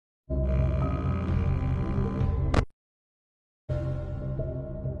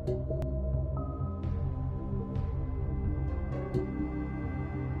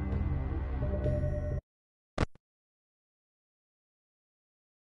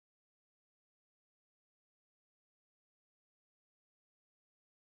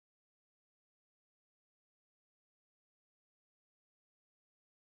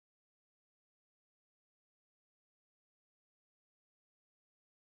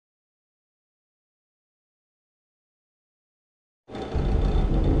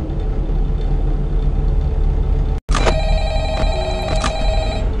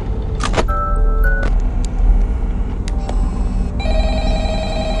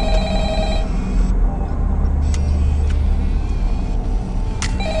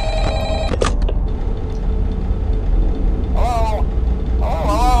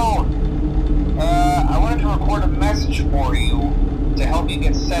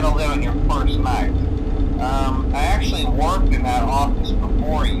settled in on your first night. I actually worked in that office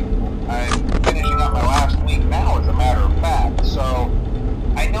before you. I'm finishing up my last week now, as a matter of fact, so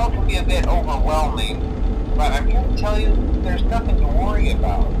I know it can be a bit overwhelming, but I'm here to tell you there's nothing to worry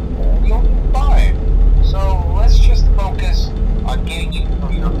about. You'll be fine. So let's just focus on getting you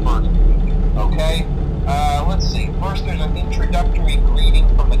through your first week, okay? Let's see. First, there's an introductory greeting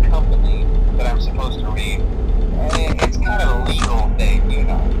from the company that I'm supposed to read. It's kind of a legal thing, you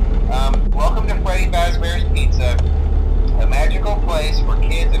know. Welcome to Freddy Fazbear's Pizza, a magical place for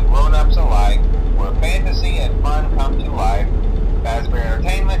kids and grown-ups alike, where fantasy and fun come to life. Fazbear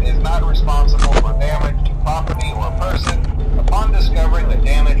Entertainment is not responsible for damage to property or person. Upon discovering that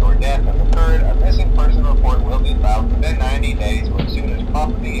damage or death has occurred, a missing person report will be filed within 90 days or as soon as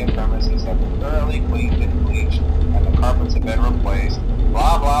property and premises have been thoroughly cleaned and bleached and the carpets have been replaced.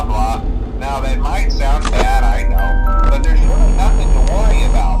 Blah, blah, blah. Now, that might sound bad, I know, but there's really nothing to worry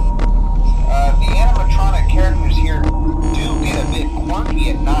about. The animatronic characters here do get a bit quirky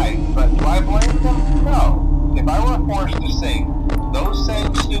at night, but do I blame them? No. If I were forced to sing those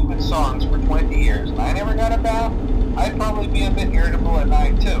same stupid songs for 20 years and I never got a bath, I'd probably be a bit irritable at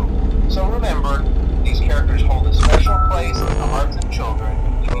night too. So remember, these characters hold a special place in the hearts of children,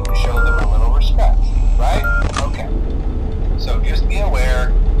 and you need to show them a little respect, right? Okay. So just be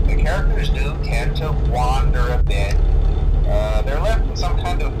aware, the characters do tend to wander a bit. They're left in some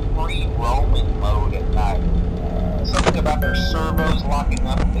kind of free roaming mode at night. Something about their servos locking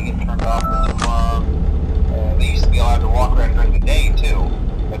up if they get turned off for too long. They used to be allowed to walk around during the day too,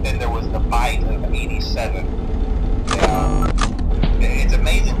 but then there was the bite of 87. It's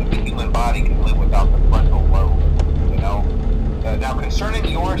amazing that the human body can live without the frontal lobe, you know? Now, concerning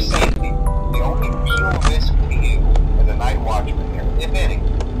your safety, the only real risk to you as a night watchman here, if any,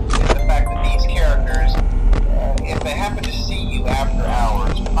 is the fact that these characters, if they happen to see you after hours,